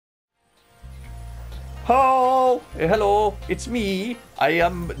Oh, hello, it's me. I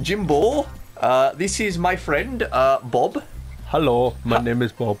am Jimbo. This is my friend, Bob. Hello, my name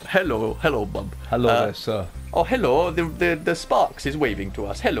is Bob. Hello, Bob. Hello there, sir. Oh, hello. The Sparks is waving to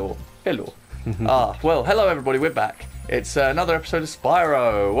us. Hello. Well, hello everybody. We're back. It's another episode of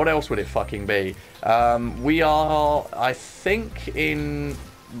Spyro. What else would it fucking be? We are, I think, in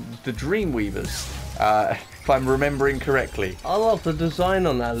the Dreamweavers. If I'm remembering correctly. I love the design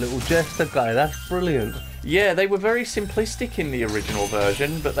on that little jester guy. That's brilliant. Yeah, they were very simplistic in the original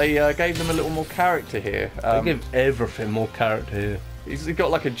version, but they gave them a little more character here. They give everything more character here. He's got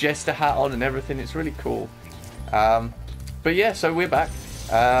like a jester hat on and everything. It's really cool. But yeah, so we're back.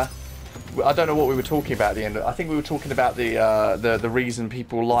 I don't know what we were talking about at the end. I think we were talking about the reason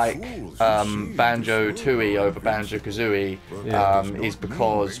people like Banjo-Tooie over Banjo-Kazooie is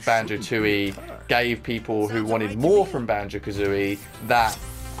because Banjo-Tooie gave people who wanted more from Banjo-Kazooie that,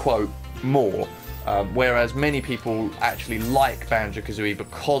 quote, more. Whereas many people actually like Banjo-Kazooie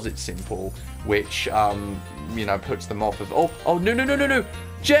because it's simple, which, you know, puts them off of, oh, no,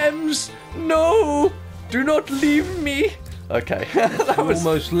 gems, no, do not leave me. Okay. That was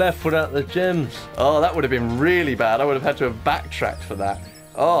almost left without the gems. Oh, that would have been really bad. I would have had to have backtracked for that.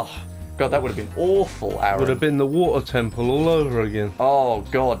 Oh, God, that would have been awful, Aaron. Would have been the water temple all over again. Oh,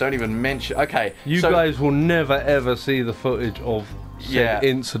 God, don't even mention... Okay, you guys will never, ever see the footage of said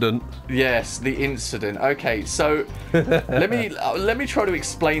incident. Yes, the incident. Okay, so let me try to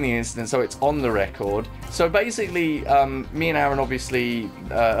explain the incident so it's on the record. So basically, me and Aaron, obviously,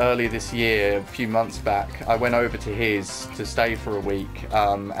 earlier this year, a few months back, I went over to his to stay for a week,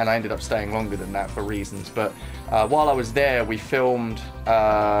 and I ended up staying longer than that for reasons. But while I was there, we filmed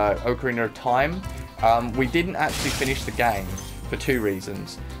Ocarina of Time. We didn't actually finish the game for two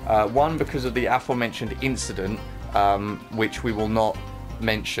reasons. One, because of the aforementioned incident, which we will not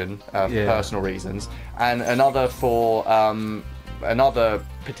mention for personal reasons, and another for another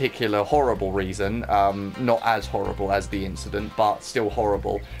particular horrible reason, not as horrible as the incident, but still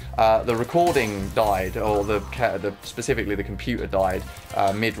horrible. The recording died, or specifically the computer died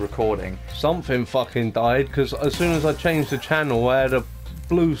mid-recording. Something fucking died, because as soon as I changed the channel, I had a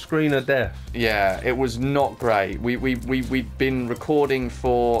blue screen of death. Yeah, it was not great. We'd been recording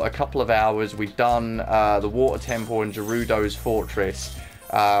for a couple of hours. We'd done the Water Temple and Gerudo's Fortress.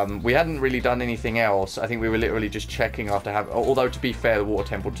 We hadn't really done anything else. I think we were literally just checking after having... Although, to be fair, the Water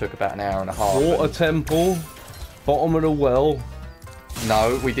Temple took about an hour and a half. Water Temple, bottom of the well.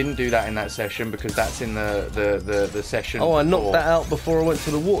 No, we didn't do that in that session because that's in the session. Oh, I knocked that out before I went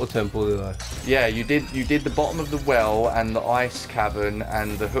to the Water Temple, did I? Yeah, you did the bottom of the well and the ice cavern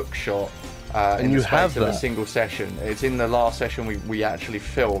and the hook shot. And you have that? In a single session. It's in the last session we actually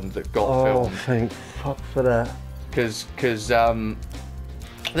filmed that got filmed. Oh, thank fuck for that. Because the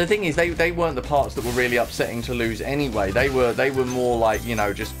thing is, they weren't the parts that were really upsetting to lose anyway. They were more like, you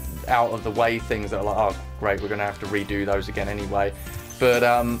know, just out of the way things that are like, oh great, we're gonna have to redo those again anyway. But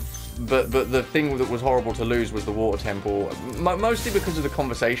the thing that was horrible to lose was the Water Temple, mostly because of the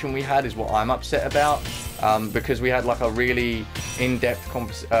conversation we had is what I'm upset about, because we had like a really in-depth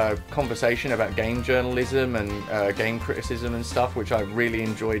conversation about game journalism and game criticism and stuff, which I really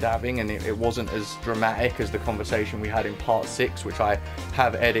enjoyed having, and it wasn't as dramatic as the conversation we had in part 6, which I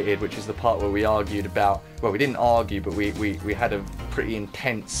have edited, which is the part where we argued about, well, we didn't argue, but we had a pretty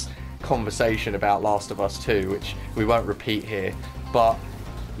intense conversation about Last of Us 2, which we won't repeat here. But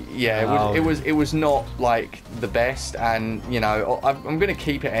yeah, it was not like the best, and you know, I'm going to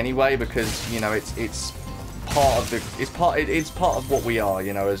keep it anyway because, you know, it's part of what we are,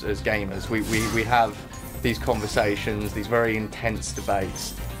 you know, as gamers. We have these conversations, these very intense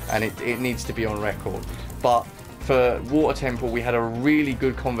debates, and it needs to be on record. But for Water Temple, we had a really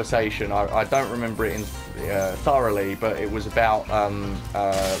good conversation. I don't remember it thoroughly, but it was about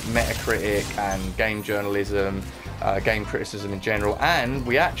Metacritic and game journalism, game criticism in general, and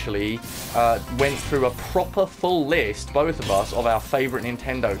we actually went through a proper full list, both of us, of our favourite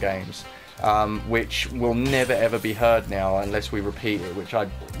Nintendo games, which will never ever be heard now unless we repeat it, which I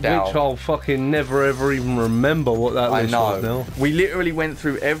doubt. Which I'll fucking never ever even remember what that list was now. We literally went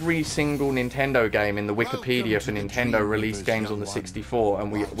through every single Nintendo game in the Wikipedia for Nintendo released games on the 64,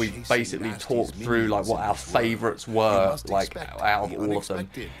 and we basically talked through like what our favourites were, like out of all of them,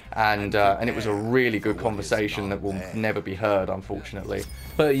 and it was a really good conversation that will never be heard, unfortunately.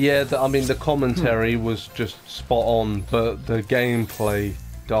 But yeah, I mean, the commentary was just spot on, but the gameplay...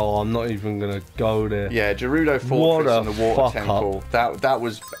 Oh, I'm not even gonna go there. Yeah, Gerudo Fortress and the Water Temple. That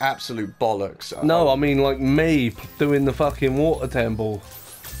was absolute bollocks. No, I mean like me doing the fucking Water Temple.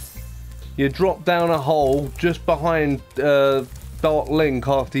 You drop down a hole just behind Dark Link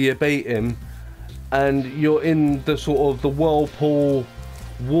after you beat him, and you're in the sort of the whirlpool,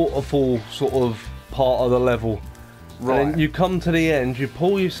 waterfall sort of part of the level. Right. And then you come to the end, you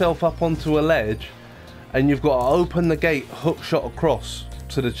pull yourself up onto a ledge, and you've got to open the gate hook shot across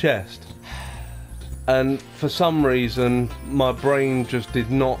to the chest. And for some reason, my brain just did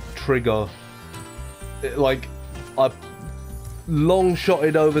not trigger. Like, I long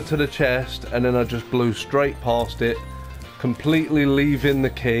shotted over to the chest, and then I just blew straight past it, completely leaving the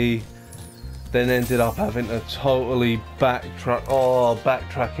key. Then ended up having to totally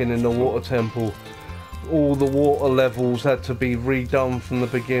backtracking in the water temple. All the water levels had to be redone from the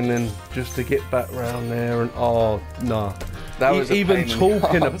beginning just to get back round there, and oh no. That was even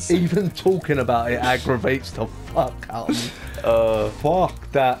talking about it aggravates the fuck out of me.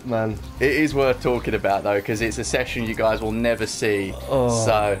 Fuck that, man. It is worth talking about though, because it's a session you guys will never see.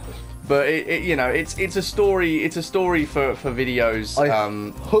 So, but you know, it's a story. It's a story for videos. I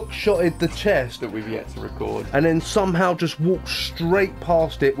hook-shotted the chest that we've yet to record, and then somehow just walked straight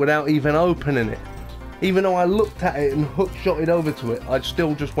past it without even opening it. Even though I looked at it and hook-shotted over to it, I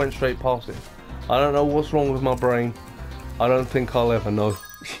still just went straight past it. I don't know what's wrong with my brain. I don't think I'll ever know.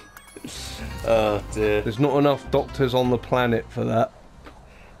 Oh dear. There's not enough doctors on the planet for that.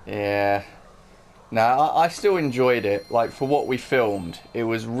 Yeah. No, I still enjoyed it. Like, for what we filmed, it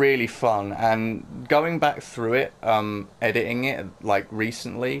was really fun. And going back through it, editing it, like,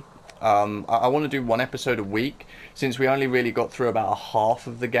 recently, I want to do one episode a week. Since we only really got through about a half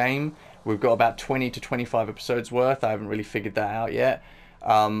of the game, we've got about 20 to 25 episodes worth. I haven't really figured that out yet.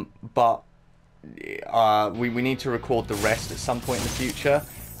 But we need to record the rest at some point in the future.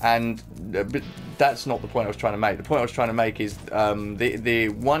 And but that's not the point I was trying to make. The point I was trying to make is the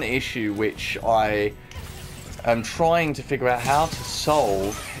one issue which I am trying to figure out how to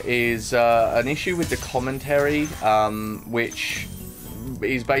solve is an issue with the commentary, which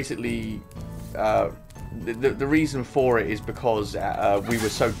is basically the reason for it is because we were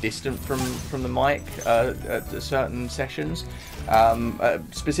so distant from the mic at certain sessions.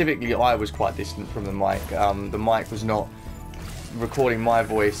 Specifically, I was quite distant from the mic. The mic was not recording my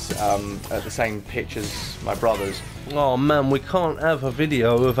voice at the same pitch as my brother's. Oh man, we can't have a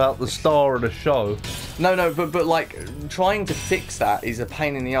video without the star of the show. No, but like, trying to fix that is a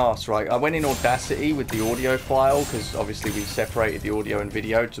pain in the ass, right? I went in Audacity with the audio file, because obviously we separated the audio and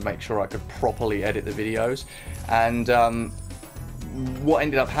video to make sure I could properly edit the videos. And what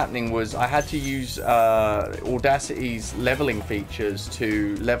ended up happening was I had to use Audacity's leveling features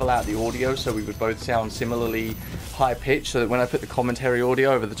to level out the audio so we would both sound similarly high pitched, so that when I put the commentary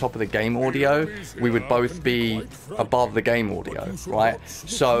audio over the top of the game audio, we would both be above the game audio, right?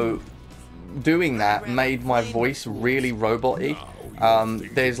 So doing that made my voice really robot-y.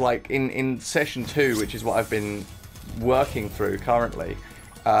 There's like in session 2, which is what I've been working through currently,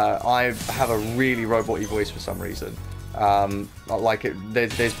 I have a really robot-y voice for some reason.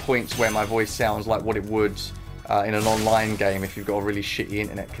 There's points where my voice sounds like what it would in an online game if you've got a really shitty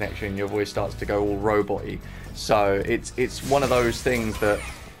internet connection. Your voice starts to go all robot-y. So it's one of those things that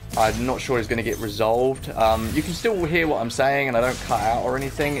I'm not sure is going to get resolved. You can still hear what I'm saying, and I don't cut out or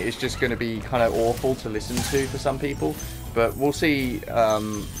anything. It's just going to be kind of awful to listen to for some people. But we'll see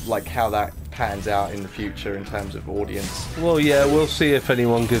like how that pans out in the future in terms of audience. Well, yeah, we'll see if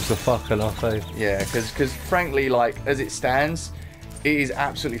anyone gives a fuck enough, eh? Yeah, because frankly, like, as it stands, it is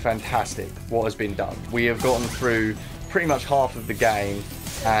absolutely fantastic what has been done. We have gotten through pretty much half of the game,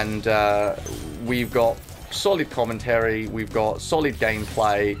 and we've got solid commentary, we've got solid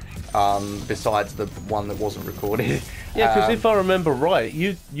gameplay, besides the one that wasn't recorded. Yeah, because if I remember right,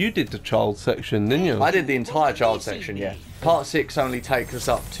 you did the child section, didn't you? I did the entire child section, yeah. Part 6 only takes us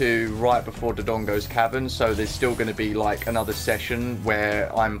up to right before Dodongo's Cavern, so there's still going to be like another session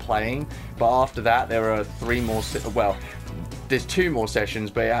where I'm playing. But after that, there are 3 more. Well, there's 2 more sessions,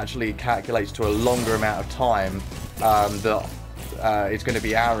 but it actually calculates to a longer amount of time that it's going to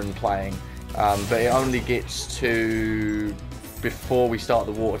be Aaron playing. But it only gets to before we start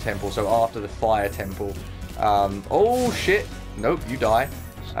the water temple, so after the fire temple. Oh shit! Nope, you die.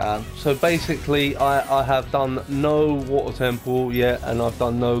 So basically, I have done no water temple yet, and I've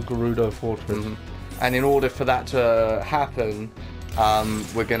done no Gerudo Fortress. Mm-hmm. And in order for that to happen,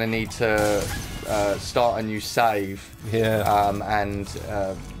 we're going to need to start a new save. Yeah. And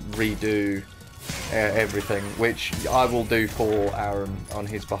redo everything, which I will do for Aaron on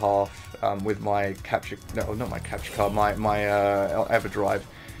his behalf with my capture. No, not my capture card. My EverDrive.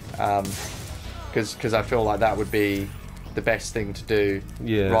 Because I feel like that would be the best thing to do,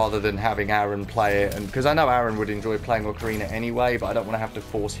 Yeah. rather than having Aaron play it. And because I know Aaron would enjoy playing Ocarina anyway, but I don't want to have to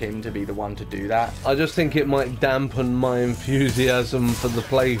force him to be the one to do that. I just think it might dampen my enthusiasm for the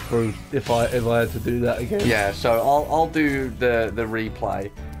playthrough if I had to do that again. Yeah, so I'll do the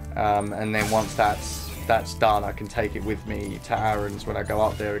replay, and then once that's done, I can take it with me to Aaron's when I go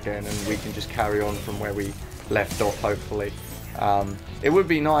up there again, and we can just carry on from where we left off, hopefully. It would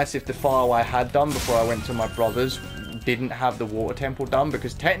be nice if the file I had done before I went to my brother's didn't have the water temple done,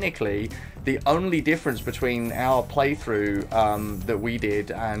 because technically the only difference between our playthrough that we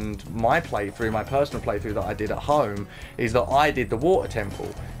did and my playthrough, my personal playthrough that I did at home, is that I did the water temple,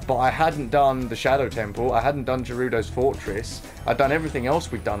 but I hadn't done the shadow temple, I hadn't done Gerudo's fortress, I'd done everything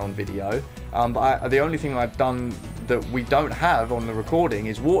else we'd done on video, but the only thing I've done that we don't have on the recording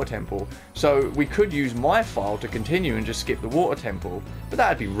is water temple. So we could use my file to continue and just skip the water temple, but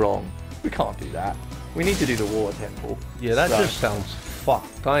that'd be wrong. We can't do that. We need to do the water temple. Yeah, that just sounds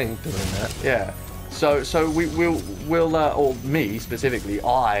fucked. I ain't doing that. Yeah. So we'll or me specifically,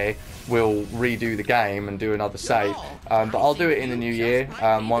 I will redo the game and do another save. But I'll do it in the new year,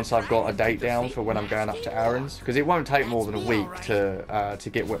 once I've got a date down for when I'm going up to Aaron's, because it won't take more than a week to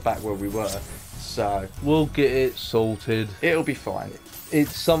get back where we were. So we'll get it sorted. It'll be fine.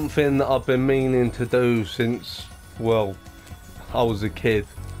 It's something that I've been meaning to do since, well, I was a kid.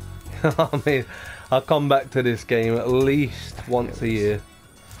 I mean, I come back to this game at least once a year,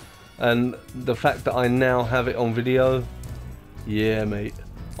 and the fact that I now have it on video, yeah mate,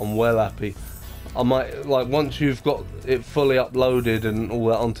 I'm well happy. I might, like, once you've got it fully uploaded and all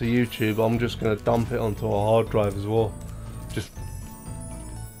that onto YouTube, I'm just going to dump it onto a hard drive as well. Just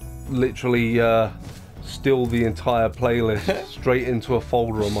literally steal the entire playlist straight into a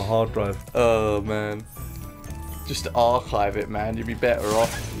folder on my hard drive. Oh man, just archive it, man, you'd be better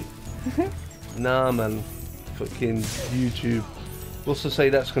off. Nah man, fucking YouTube. What's to say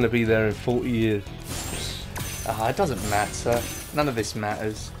that's going to be there in 40 years? It doesn't matter. None of this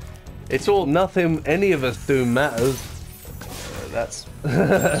matters. It's all... Nothing any of us do matters. That's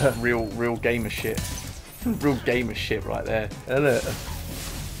real gamer shit. Real gamer shit right there. Isn't it?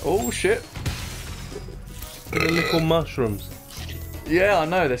 Oh shit. The little mushrooms. Yeah, I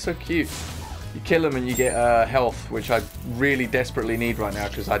know, they're so cute. You kill them and you get health, which I really desperately need right now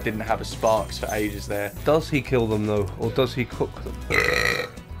because I didn't have a Sparks for ages there. Does he kill them though, or does he cook them?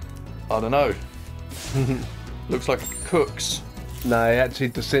 I don't know. Looks like it cooks. Nah, he actually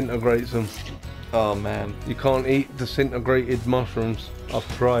disintegrates them. Oh man. You can't eat disintegrated mushrooms.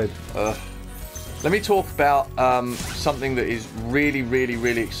 I've tried. Let me talk about something that is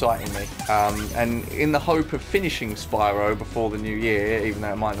really exciting me. And in the hope of finishing Spyro before the new year, even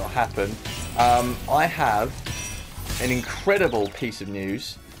though it might not happen, I have an incredible piece of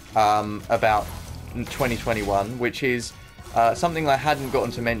news about 2021, which is something I hadn't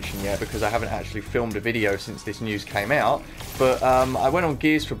gotten to mention yet because I haven't actually filmed a video since this news came out. But I went on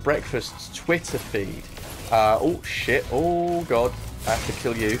Gears for Breakfast's Twitter feed. Oh shit, oh god, I have to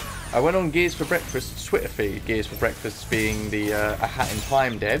kill you. I went on Gears for Breakfast's Twitter feed, Gears for Breakfast being the A Hat in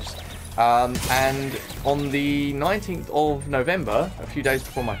Time devs, and on the 19th of November, a few days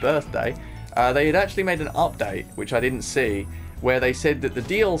before my birthday, they had actually made an update, which I didn't see, where they said that the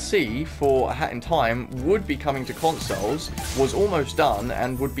DLC for A Hat in Time would be coming to consoles, was almost done,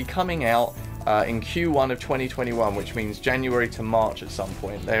 and would be coming out in Q1 of 2021, which means January to March at some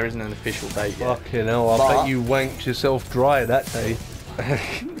point. There isn't an official date yet. Fucking hell, I bet you wanked yourself dry that day.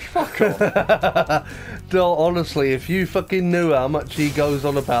 Fuck off. Honestly, if you fucking knew how much he goes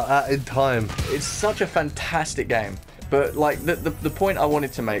on about that in time. It's such a fantastic game. But like the point I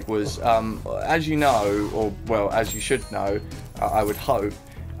wanted to make was, as you know, or well, as you should know, I would hope,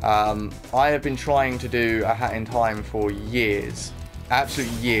 I have been trying to do A Hat in Time for years,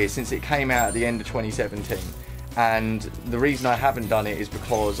 absolute years, since it came out at the end of 2017. And the reason I haven't done it is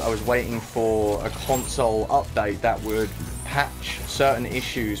because I was waiting for a console update that would patch certain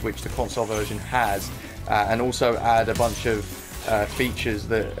issues which the console version has, and also add a bunch of features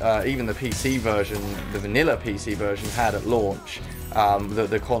that even the PC version, the vanilla PC version, had at launch, that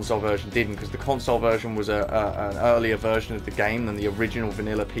the console version didn't, because the console version was an earlier version of the game than the original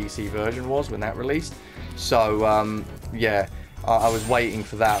vanilla PC version was when that released. So yeah, I was waiting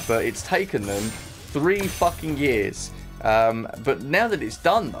for that, but it's taken them 3 fucking years. But now that it's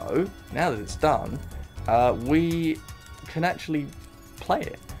done though, we can actually play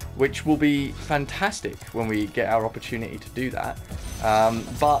it, which will be fantastic when we get our opportunity to do that.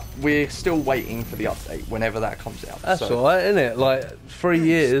 But we're still waiting for the update whenever that comes out. That's alright, isn't it? Like 3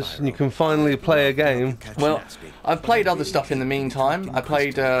 years and you can finally play a game. Well, I've played other stuff in the meantime. I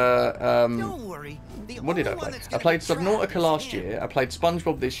played what did I play? I played Subnautica last year. I played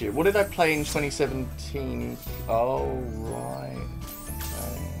SpongeBob this year. What did I play in 2017? Oh right.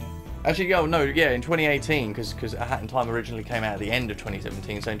 Actually, oh no, yeah, in 2018, because A Hat in Time originally came out at the end of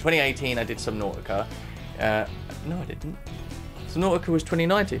 2017. So in 2018, I did Subnautica. No, I didn't. Subnautica was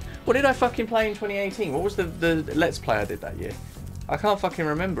 2019. What did I fucking play in 2018? What was the Let's Play I did that year? I can't fucking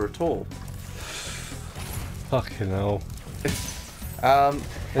remember at all. Fucking hell.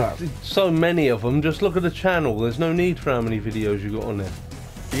 Right. So many of them. Just look at the channel. There's no need for how many videos you got on there.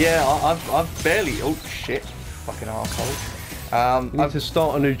 Yeah, I've barely. Oh shit! Fucking arsehole. You need to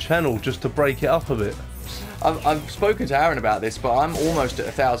start a new channel just to break it up a bit. I've spoken to Aaron about this, but I'm almost at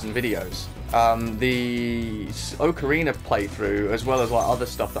 1,000 videos. The Ocarina playthrough, as well as like other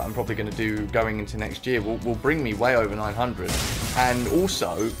stuff that I'm probably going to do going into next year, will bring me way over 900. And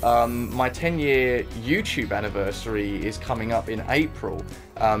also, my 10-year YouTube anniversary is coming up in April,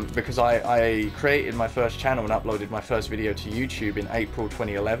 because I created my first channel and uploaded my first video to YouTube in April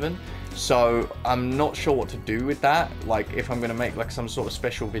 2011. So I'm not sure what to do with that, like if I'm going to make like some sort of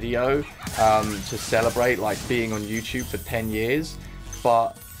special video to celebrate like being on YouTube for 10 years.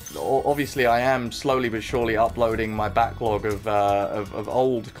 But obviously I am slowly but surely uploading my backlog of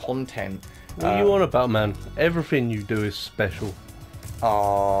old content. What are you on about, man? Everything you do is special.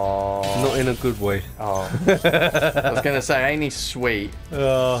 Oh, not in a good way. Oh, I was gonna say, ain't he sweet?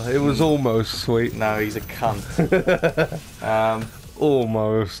 Oh, it was almost sweet. No, he's a cunt.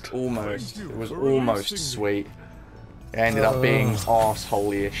 Almost. Almost. It was almost sweet. It ended up being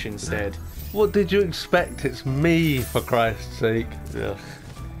arseholey-ish instead. What did you expect? It's me, for Christ's sake. Ugh.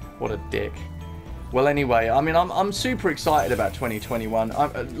 What a dick. Well, anyway, I mean, I'm super excited about 2021.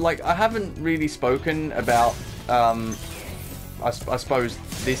 I haven't really spoken about, I suppose,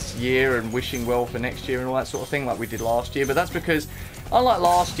 this year and wishing well for next year and all that sort of thing like we did last year. But that's because, unlike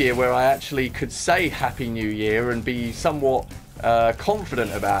last year where I actually could say Happy New Year and be somewhat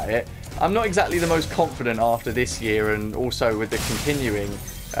confident about it, I'm not exactly the most confident after this year, and also with the continuing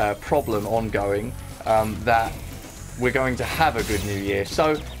problem ongoing that we're going to have a good New Year.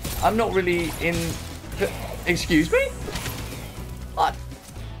 So I'm not really in... Excuse me?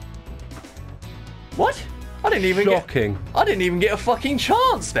 What? I didn't even I didn't even get a fucking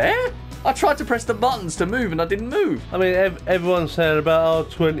chance there. I tried to press the buttons to move and I didn't move. I mean, everyone's saying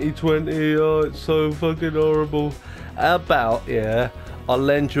about 2020, oh, it's so fucking horrible. Yeah, I'll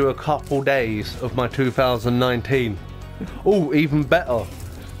lend you a couple days of my 2019. Oh, even better.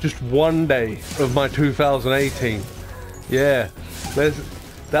 Just 1 day of my 2018. Yeah,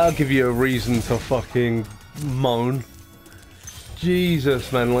 that'll give you a reason to fucking moan.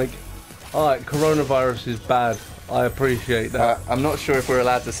 Jesus, man, like, alright, coronavirus is bad. I appreciate that. I'm not sure if we're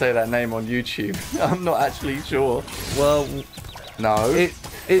allowed to say that name on YouTube. I'm not actually sure. Well, no. It's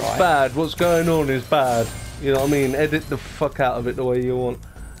right. Bad. What's going on is bad. You know what I mean? Edit the fuck out of it the way you want.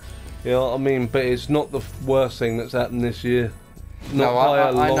 You know what I mean? But it's not the worst thing that's happened this year. No,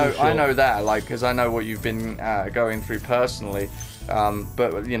 I know that, like, because I know what you've been going through personally.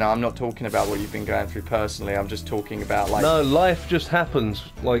 But you know, I'm not talking about what you've been going through personally. I'm just talking about like. No, life just happens.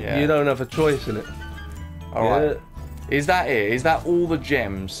 Like you don't have a choice in it. All right. Is that it? Is that all the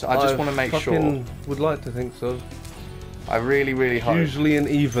gems? I just want to make sure. Would like to think so. I really, really hope. Usually an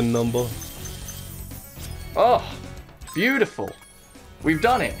even number. Oh, beautiful. We've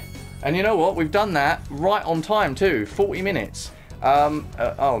done it. And you know what? We've done that right on time too. 40 minutes.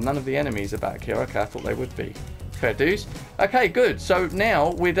 Oh, none of the enemies are back here. Okay, I thought they would be. Fair dues. Okay, good. So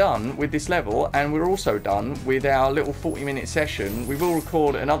now we're done with this level, and we're also done with our little 40-minute session. We will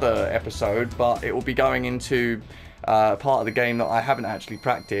record another episode, but it will be going into part of the game that I haven't actually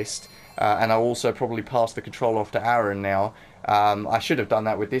practiced, and I'll also probably pass the control off to Aaron now. I should have done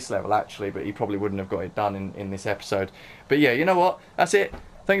that with this level actually, but he probably wouldn't have got it done in this episode. But yeah, you know what? That's it.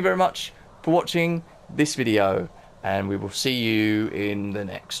 Thank you very much for watching this video, and we will see you in the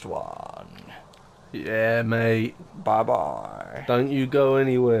next one. Yeah, mate. Bye-bye. Don't you go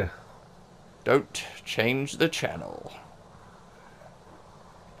anywhere. Don't change the channel.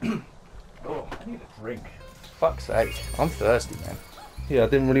 Oh, I need a drink. Fuck's sake. I'm thirsty, man. Yeah, I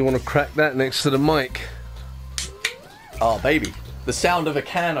didn't really want to crack that next to the mic. Oh, baby. The sound of a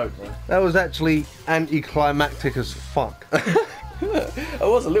can opening. That was actually anticlimactic as fuck. I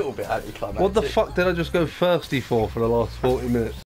was a little bit anticlimactic. What the fuck did I just go thirsty for the last 40 minutes?